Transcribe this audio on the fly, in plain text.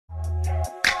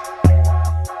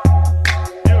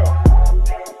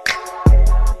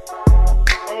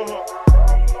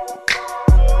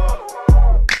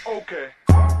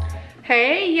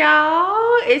Hey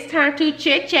y'all, it's time to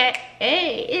chit chat.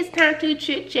 Hey, it's time to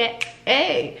chit chat.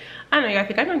 Hey, I know y'all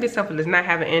think I know this stuff does not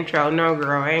have an intro. No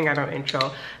girl, I ain't got no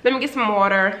intro. Let me get some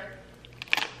water.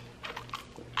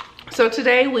 So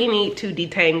today we need to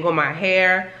detangle my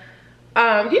hair.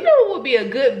 You know what would be a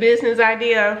good business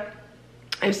idea?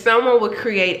 If someone would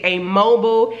create a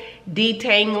mobile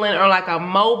detangling or like a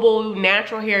mobile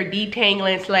natural hair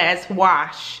detangling slash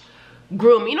wash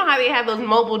groom. You know how they have those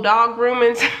mobile dog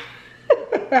groomings?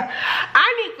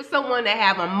 I need for someone to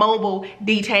have a mobile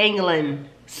detangling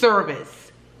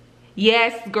service.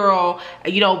 Yes, girl,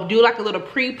 you know, do like a little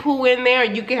pre-poo in there.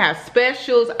 You can have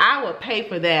specials. I would pay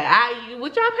for that.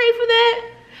 Would y'all pay for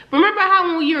that? Remember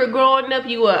how when you were growing up,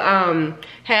 you would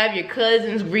have your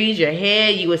cousins grease your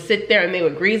head. You would sit there and they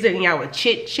would grease it and y'all would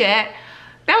chit chat.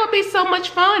 That would be so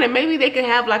much fun. And maybe they could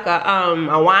have like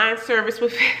a wine service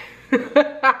with it.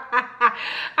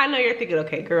 I know you're thinking,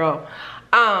 okay, girl.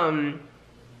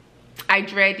 I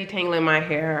dread detangling my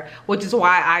hair, which is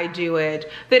why I do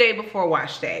it the day before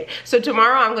wash day. So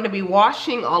tomorrow I'm going to be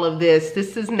washing all of this.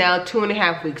 This is now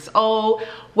 2.5 weeks old.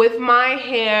 With my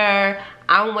hair,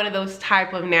 I'm one of those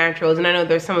type of naturals, and I know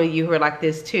there's some of you who are like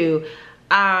this too.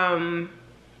 If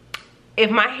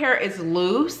my hair is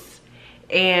loose,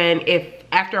 and if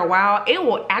after a while, it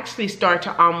will actually start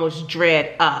to almost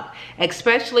dread up,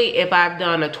 especially if I've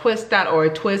done a twist out or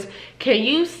a twist. Can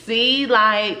you see,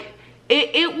 like,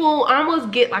 it will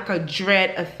almost get like a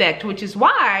dread effect, which is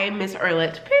why Miss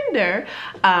Erlette Pender,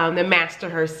 the master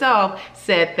herself,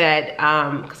 said that,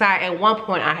 because at one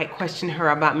point I had questioned her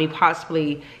about me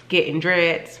possibly getting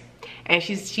dreads, and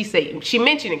she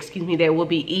mentioned, excuse me, that it would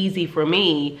be easy for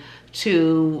me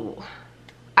to,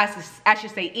 I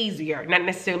should say easier, not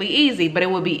necessarily easy, but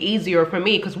it would be easier for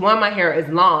me because one, my hair is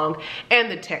long and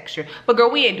the texture. But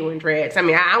girl, we ain't doing dreads. I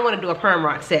mean, I want to do a perm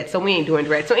rod set, so we ain't doing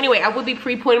dreads. So anyway, I will be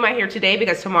pre-pooing my hair today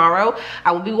because tomorrow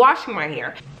I will be washing my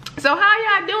hair. So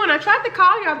how y'all doing? I tried to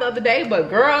call y'all the other day,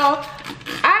 but girl,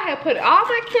 I had put all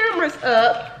my cameras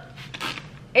up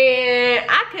and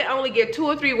I could only get 2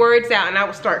 or 3 words out and I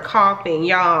would start coughing.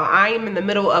 Y'all, I am in the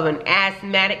middle of an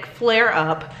asthmatic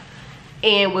flare-up.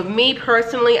 And with me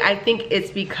personally, I think it's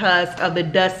because of the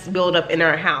dust buildup in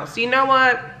our house. You know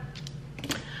what?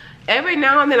 Every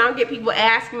now and then I'll get people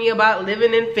asking me about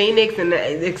living in Phoenix, and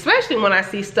especially when I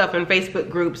see stuff in Facebook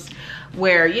groups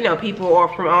where, you know, people are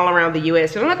from all around the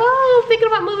US. And I'm like, oh, I'm thinking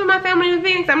about moving my family to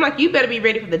Phoenix. I'm like, you better be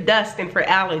ready for the dust and for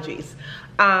allergies.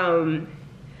 Allergies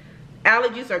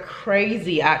are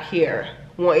crazy out here.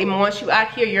 Once you're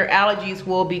out here, your allergies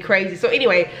will be crazy. So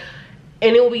anyway,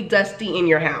 and it will be dusty in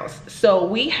your house. So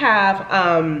we have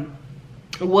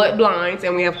wood blinds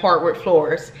and we have hardwood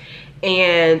floors.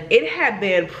 And it had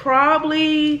been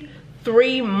probably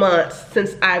 3 months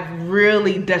since I've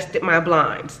really dusted my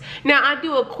blinds. Now I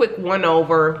do a quick one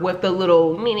over with the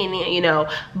little, you know,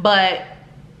 but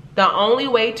the only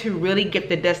way to really get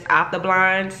the dust out the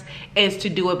blinds is to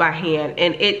do it by hand.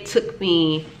 And it took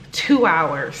me 2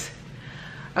 hours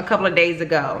a couple of days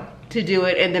ago to do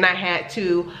it. And then I had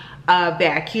to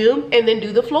vacuum and then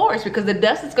do the floors because the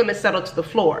dust is going to settle to the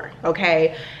floor,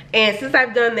 okay? And since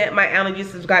I've done that, my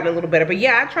allergies have gotten a little better. But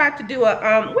yeah, I tried to do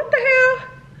a what the hell?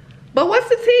 But what's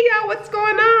the tea, y'all? What's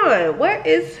going on? What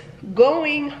is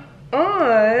going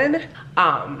on?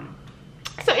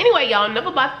 So anyway, y'all, enough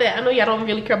about that. I know y'all don't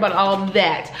really care about all of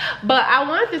that, but I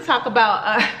wanted to talk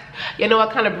about you know,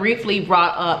 I kind of briefly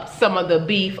brought up some of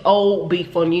the old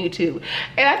beef on YouTube.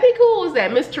 And I think, who was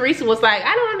that? Miss Teresa was like,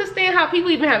 I don't understand how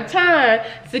people even have time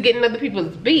to get in other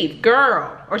people's beef,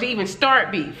 girl, or to even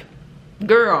start beef.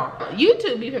 Girl,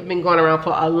 YouTube beef have been going around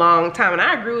for a long time, and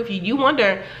I agree with you. You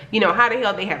wonder, you know, how the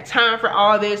hell they have time for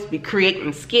all this, be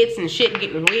creating skits and shit,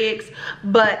 getting wigs,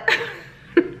 but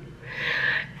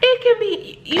it can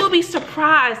be, you'll be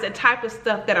surprised the type of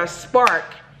stuff that are spark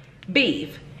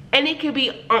beef. And it can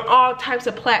be on all types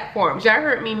of platforms. Y'all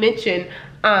heard me mention,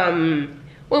 when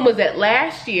was that,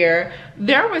 last year,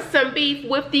 there was some beef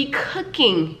with the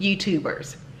cooking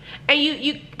YouTubers. And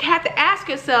you have to ask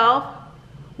yourself,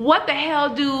 what the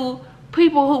hell do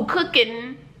people who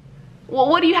cooking, well,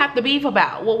 what do you have to beef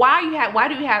about? Well, why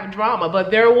do you have drama?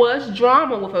 But there was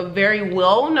drama with a very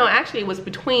well-known, actually it was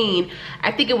between,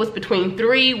 I think it was between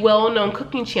 3 well-known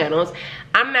cooking channels.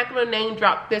 I'm not gonna name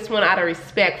drop this one out of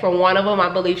respect for one of them.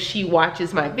 I believe she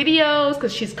watches my videos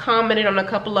because she's commented on a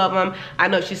couple of them. I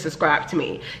know she subscribed to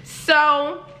me.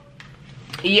 So,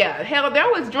 yeah, hell, there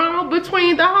was drama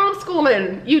between the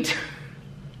homeschooling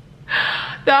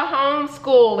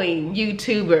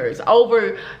YouTubers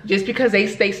over just because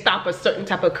they stop a certain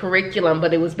type of curriculum,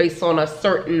 but it was based on a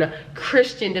certain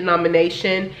Christian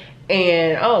denomination.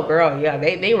 And oh girl, yeah,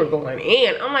 they were going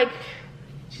in. I'm like,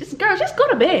 Just girl, just go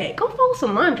to bed. Go fold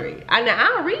some laundry.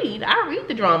 I'll read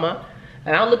the drama.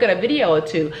 And I'll look at a video or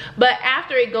two. But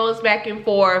after it goes back and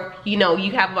forth, you know,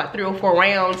 you have about 3 or 4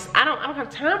 rounds. I don't have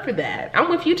time for that. I'm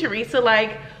with you, Teresa.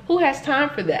 Like, who has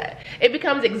time for that? It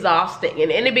becomes exhausting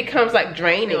and it becomes like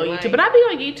draining on YouTube. But I be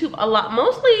on YouTube a lot.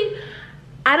 Mostly,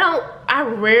 I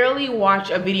rarely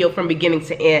watch a video from beginning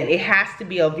to end. It has to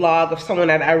be a vlog of someone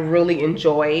that I really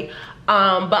enjoy.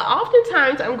 But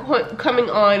oftentimes I'm coming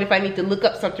on if I need to look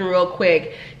up something real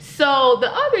quick. So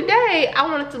the other day I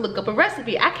wanted to look up a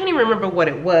recipe. I can't even remember what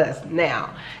it was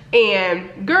now.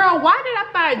 And girl, why did I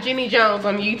find Jenny Jones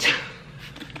on YouTube?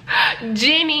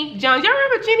 Jenny Jones, y'all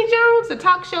remember Jenny Jones, the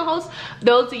talk show host?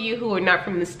 Those of you who are not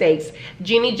from the States,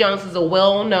 Jenny Jones is a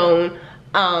well-known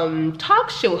talk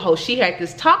show host. She had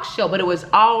this talk show, but it was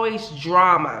always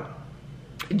drama,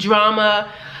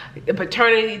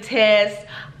 paternity test.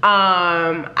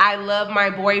 I love my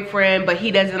boyfriend, but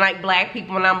he doesn't like black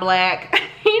people when I'm black.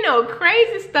 You know,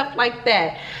 crazy stuff like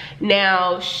that.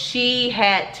 Now, she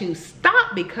had to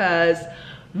stop because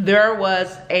there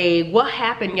was what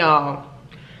happened, y'all?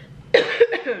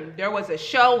 There was a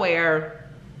show where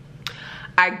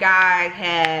a guy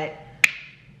had,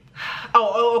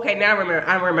 okay, now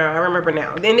I remember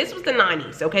now. Then this was the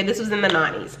 90s, okay? This was in the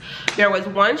 90s. There was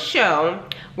one show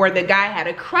where the guy had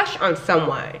a crush on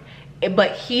someone,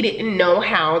 but he didn't know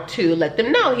how to let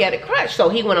them know he had a crush. So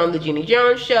he went on the Jenny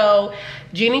Jones show.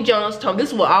 Jenny Jones told him,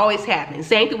 this will always happen.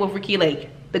 Same thing with Ricky Lake.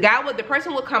 The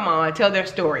person would come on, tell their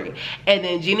story, and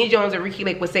then Jenny Jones or Ricky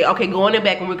Lake would say, okay, go in the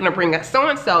back and we're gonna bring out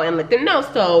so-and-so and let them know.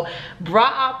 So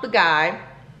brought out the guy.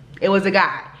 It was a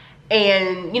guy.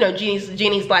 And, you know,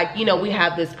 Jeannie's like, you know, we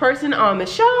have this person on the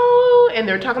show and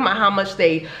they're talking about how much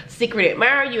they secret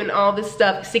admire you and all this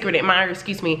stuff. Secret admire,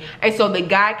 excuse me. And so the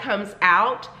guy comes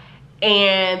out,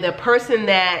 and the person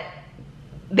that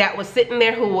was sitting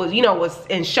there who was, you know, was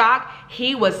in shock,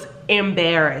 he was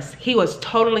embarrassed. He was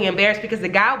totally embarrassed because the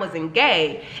guy wasn't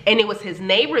gay, and it was his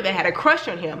neighbor that had a crush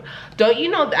on him. Don't you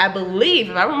know, I believe,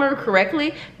 if I remember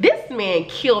correctly, this man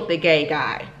killed the gay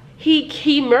guy.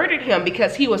 He murdered him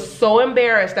because he was so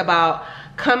embarrassed about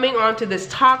coming onto this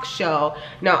talk show.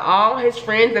 Now all his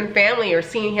friends and family are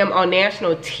seeing him on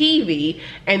national TV,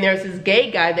 and there's this gay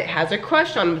guy that has a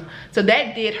crush on him. So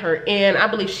that did her in. I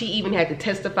believe she even had to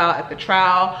testify at the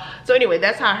trial. So anyway,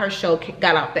 that's how her show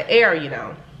got off the air, you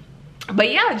know.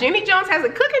 But yeah, Jenny Jones has a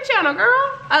cooking channel,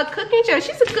 girl. A cooking channel.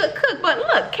 She's a good cook. But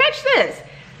look, catch this.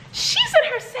 She's in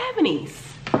her 70s.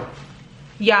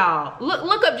 Y'all,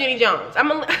 look up Jenny Jones. I'm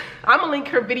gonna link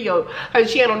her video, her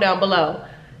channel down below.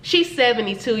 She's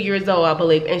 72 years old, I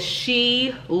believe, and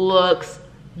she looks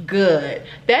good.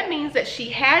 That means that she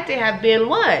had to have been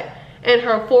what? In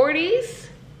her 40s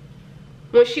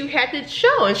when she had the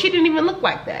show, and she didn't even look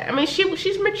like that. I mean,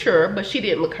 she's mature, but she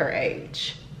didn't look her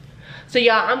age. So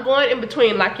y'all, I'm going in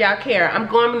between, like y'all care. I'm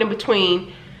going in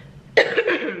between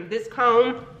this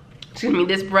comb, excuse me,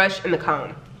 this brush and the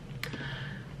comb.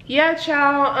 Yeah,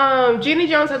 child. Jenny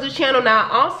Jones has a channel now.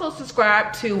 I also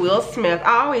subscribe to Will Smith.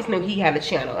 I always knew he had a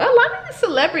channel. A lot of the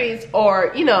celebrities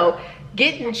are, you know,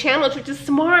 getting channels, which is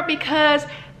smart because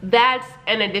that's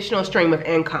an additional stream of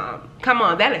income. Come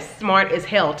on, that is smart as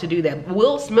hell to do that.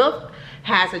 Will Smith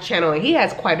has a channel and he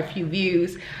has quite a few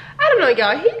views. I don't know,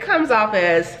 y'all. He comes off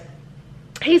as,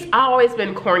 he's always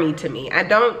been corny to me. I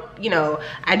don't, you know,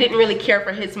 I didn't really care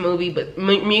for his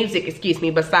music, excuse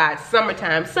me, besides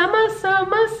Summertime. Summertime,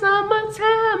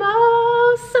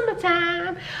 oh,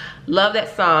 summertime. Love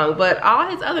that song. But all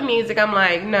his other music, I'm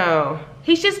like, no.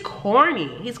 He's just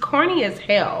corny. He's corny as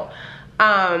hell.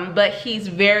 But he's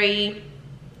very,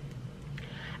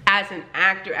 as an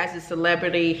actor, as a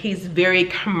celebrity, he's very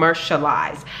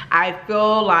commercialized. I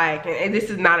feel like, and this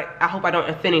is not, I hope I don't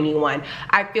offend anyone,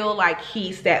 I feel like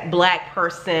he's that black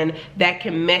person that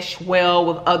can mesh well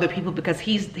with other people because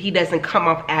he doesn't come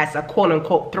off as a quote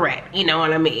unquote threat, you know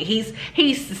what I mean?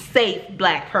 He's a safe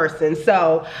black person.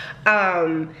 So,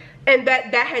 and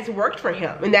that has worked for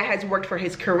him, and that has worked for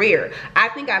his career. I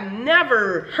think I've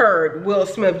never heard Will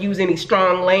Smith use any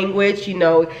strong language. You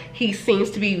know, he seems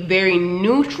to be very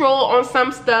neutral on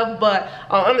some stuff, but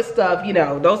on other stuff, you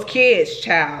know, those kids,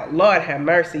 child, Lord have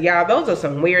mercy, y'all, those are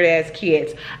some weird ass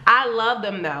kids. I love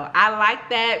them though. I like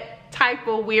that type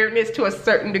of weirdness to a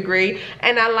certain degree,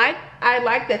 and I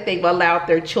like that they've allowed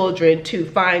their children to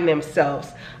find themselves.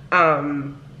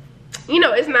 You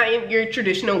know, it's not in your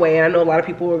traditional way. I know a lot of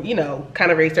people, you know,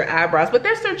 kind of raise their eyebrows, but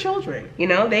they're still children, you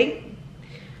know,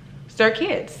 they're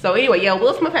kids. So anyway, yeah,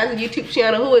 Will Smith has a YouTube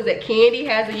channel. Who is it? Candy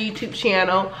has a YouTube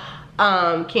channel.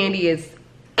 Candy is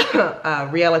a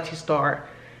reality star,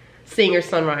 singer,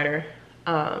 songwriter.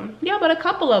 Yeah, but a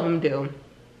couple of them do.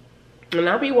 And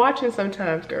I'll be watching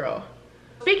sometimes, girl.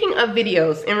 Speaking of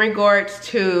videos, in regards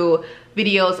to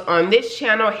videos on this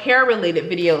channel, hair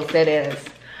related videos that is,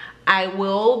 I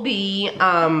will be,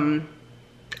 I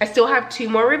still have 2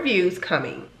 more reviews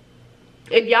coming.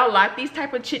 If y'all like these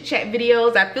type of chit chat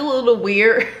videos, I feel a little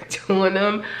weird doing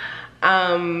them.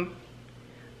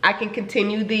 I can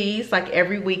continue these like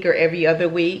every week or every other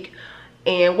week.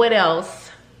 And what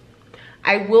else?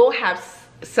 I will have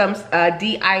some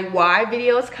DIY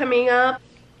videos coming up.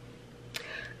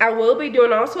 I will be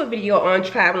doing also a video on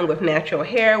traveling with natural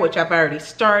hair, which I've already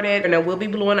started, and I will be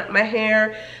blowing up my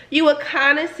hair. You will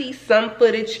kind of see some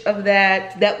footage of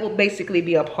that. That will basically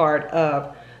be a part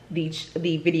of the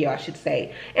video, I should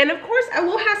say. And of course, I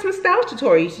will have some style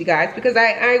tutorials, you guys, because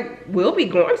I will be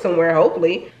going somewhere,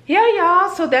 hopefully. Yeah,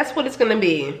 y'all, so that's what it's gonna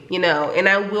be, you know, and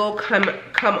I will come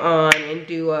on and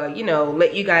do a, you know,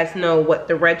 let you guys know what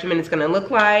the regimen is gonna look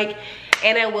like.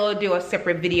 And I will do a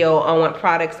separate video on what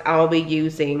products I'll be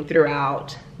using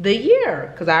throughout the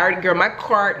year. Cause I already, girl, my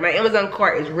Amazon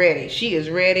cart is ready. She is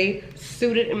ready,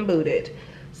 suited and booted.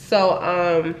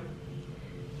 So,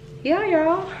 yeah,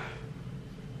 y'all.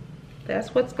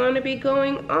 That's what's going to be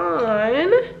going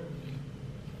on.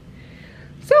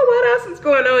 So what else is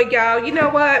going on, y'all? You know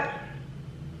what?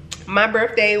 My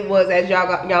birthday was, as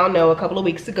y'all know, a couple of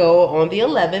weeks ago on the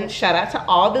 11th. Shout out to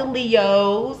all the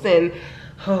Leos and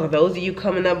those of you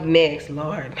coming up next,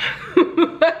 Lord.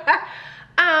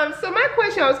 So my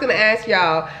question I was gonna ask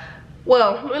y'all,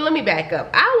 well, let me back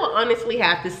up. I will honestly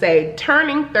have to say,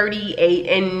 turning 38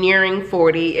 and nearing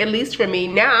 40, at least for me,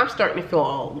 now I'm starting to feel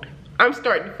old. I'm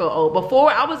starting to feel old. Before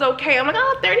I was okay. I'm like,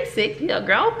 oh, 36, yeah,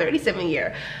 girl, 37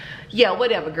 year. Yeah,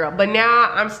 whatever, girl. But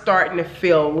now I'm starting to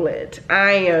feel lit.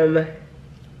 I am, and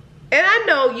I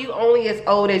know you only as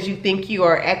old as you think you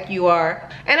are, act you are.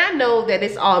 And I know that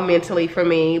it's all mentally for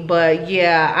me, but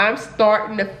yeah, I'm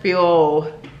starting to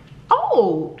feel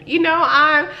old. You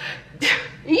know,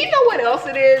 you know what else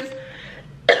it is?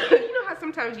 You know how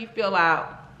sometimes you fill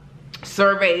out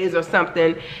surveys or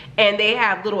something and they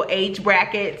have little age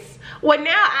brackets? Well,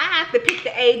 now I have to pick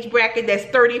the age bracket that's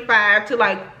 35 to,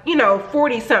 like, you know,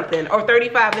 40 something or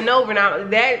 35 and over. Now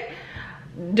that,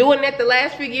 doing that the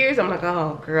last few years, I'm like,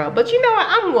 oh girl. But you know what,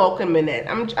 I'm welcoming it.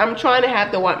 I'm trying to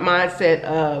have the mindset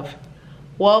of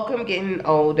welcome getting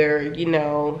older. You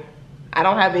know, I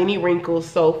don't have any wrinkles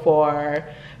so far,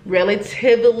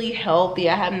 relatively healthy.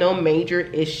 I have no major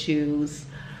issues.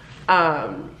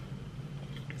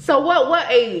 So what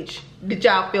age did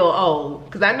y'all feel old?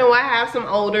 Because I know I have some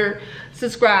older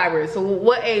subscribers. So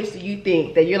what age do you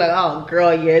think that you're like, oh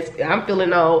girl, yes, I'm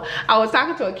feeling old? I was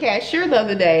talking to a cashier the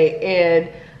other day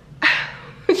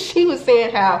and she was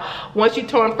saying how once you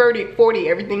turn 40,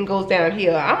 everything goes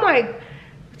downhill. I'm like,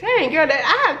 dang girl,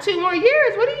 I have 2 more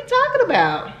years. What are you talking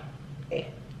about?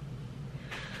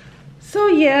 So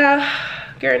yeah,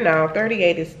 girl, no,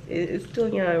 38 is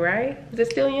still young, right? Is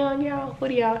it still young, y'all? What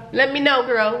do y'all? Let me know,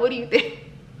 girl. What do you think?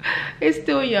 It's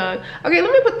still young. Okay,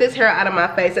 let me put this hair out of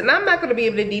my face, and I'm not gonna be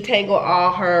able to detangle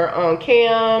all her on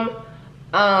cam.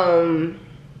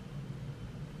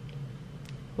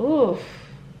 Oof.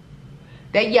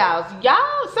 That y'all,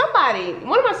 somebody,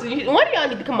 one of y'all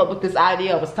need to come up with this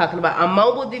idea I was talking about, a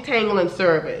mobile detangling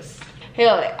service.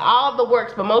 Hell, all the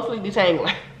works, but mostly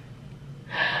detangling.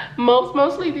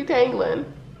 Mostly detangling.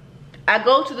 I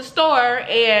go to the store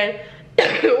and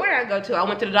where did I go to? I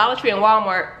went to the Dollar Tree and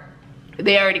Walmart.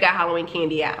 They already got Halloween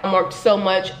candy out. I worked so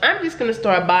much, I'm just gonna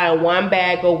start buying 1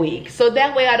 bag a week. So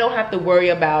that way I don't have to worry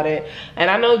about it. And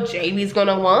I know JB's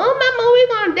gonna want, oh mama, we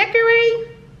gonna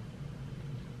decorate.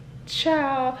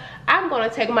 Child, I'm gonna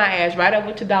take my ass right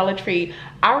over to Dollar Tree.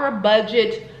 Our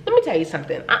budget, let me tell you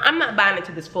something. I'm not buying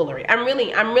into this foolery. I'm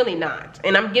really not.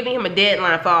 And I'm giving him a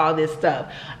deadline for all this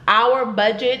stuff. Our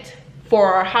budget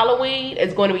for Halloween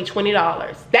is going to be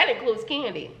 $20. That includes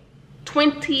candy.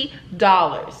 $20.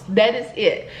 That is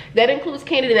it. That includes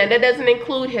candy. Now that doesn't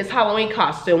include his Halloween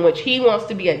costume, which he wants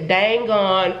to be a dang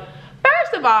on.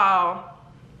 First of all,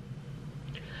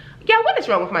 yeah, what is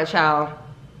wrong with my child?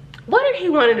 What did he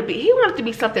want it to be? He wanted to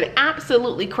be something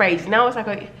absolutely crazy. Now it's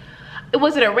like,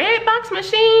 was it a red box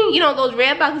machine? You know, those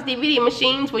red box DVD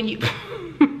machines where you,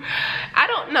 I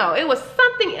don't know. It was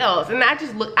something else. And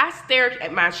I stared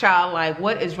at my child like,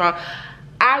 what is wrong?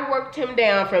 I worked him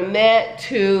down from that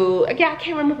to, again, I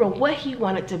can't remember what he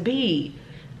wanted to be.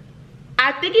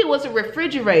 I think it was a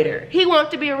refrigerator. He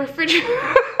wanted to be a refrigerator.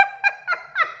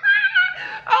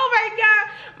 Oh my God.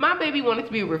 My baby wanted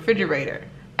to be a refrigerator.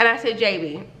 And I said,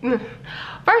 JB,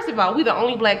 first of all, we the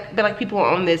only black people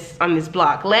on this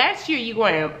block. Last year you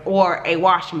wore a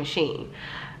washing machine.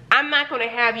 I'm not gonna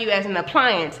have you as an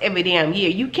appliance every damn year.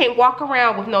 You can't walk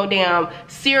around with no damn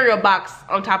cereal box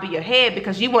on top of your head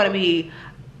because you wanna be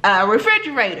a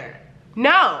refrigerator.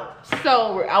 No.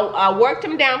 So I worked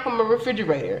him down from a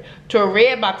refrigerator to a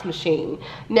red box machine.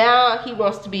 Now he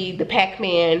wants to be the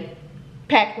Pac-Man,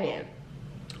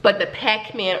 but the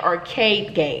Pac-Man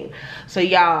arcade game. So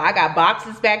y'all, I got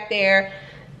boxes back there,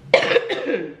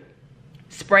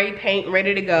 spray paint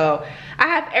ready to go. I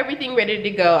have everything ready to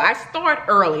go. I start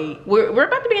early. We're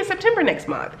about to be in September next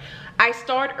month. I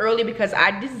start early because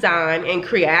I design and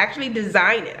create. I actually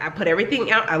design it. I put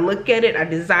everything out. I look at it. I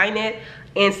design it.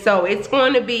 And so it's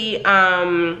going to be, it's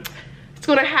going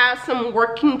to have some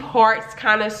working parts,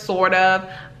 kind of, sort of.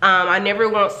 I never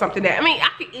want something that, I mean, I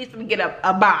could easily get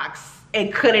a box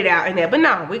and cut it out in there. But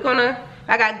no, we're going to,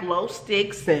 I got glow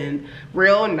sticks and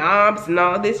real knobs and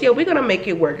all this. Yeah, we're going to make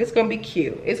it work. It's going to be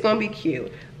cute. It's going to be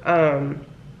cute. I'm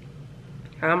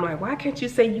like, why can't you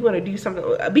say you want to do something?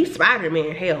 Be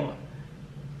Spider-Man, hell.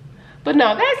 But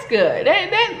no, that's good.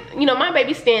 That you know, my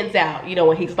baby stands out, you know,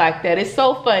 when he's like that. It's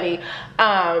so funny.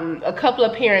 A couple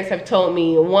of parents have told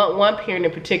me, one parent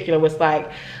in particular was like,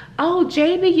 oh,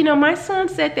 JB, you know, my son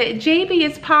said that JB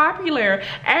is popular.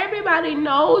 Everybody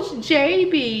knows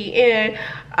JB. And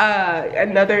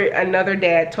another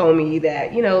dad told me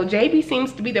that, you know, JB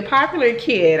seems to be the popular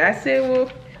kid. I said,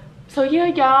 well, so yeah,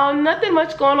 y'all, nothing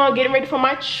much going on. Getting ready for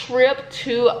my trip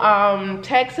to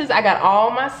Texas. I got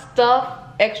all my stuff,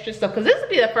 extra stuff, because this will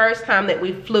be the first time that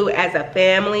we flew as a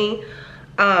family.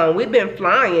 We've been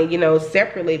flying, you know,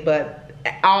 separately, but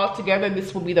all together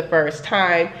this will be the first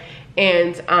time.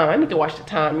 And I need to watch the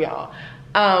time, y'all.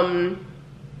 I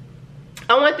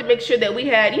wanted to make sure that we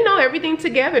had, you know, everything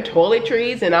together,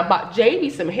 toiletries, and I bought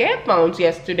JB some headphones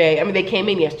yesterday. I mean, they came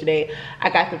in yesterday. I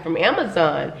got them from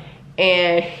Amazon,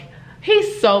 and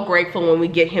he's so grateful when we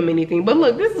get him anything. But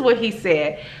look, this is what he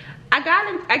said. I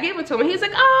gave it to him. He's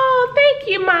like, oh, thank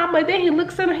you, mama. Then he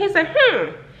looks at him, he's like,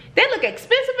 they look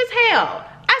expensive as hell.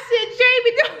 I said, JB,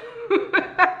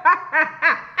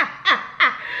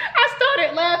 I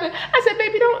started laughing. I said,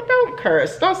 baby, don't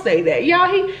curse. Don't say that. Y'all,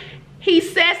 he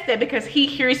says that because he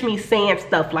hears me saying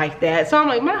stuff like that. So I'm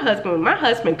like, my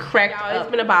husband cracked up.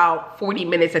 It's been about 40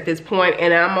 minutes at this point,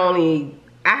 and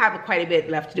I have quite a bit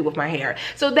left to do with my hair.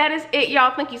 So that is it,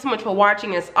 y'all. Thank you so much for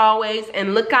watching as always,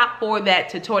 and look out for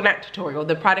that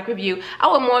the product review. I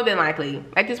will more than likely,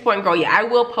 at this point, girl, yeah, I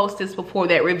will post this before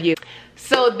that review.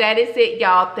 So that is it,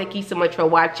 y'all. Thank you so much for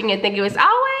watching, and thank you as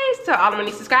always to all of my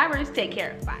new subscribers. Take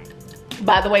care. Bye.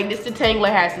 By the way, this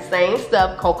Detangler has the same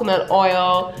stuff: coconut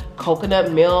oil,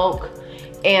 coconut milk,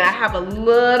 and I have a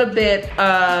little bit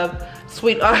of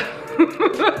sweet oil.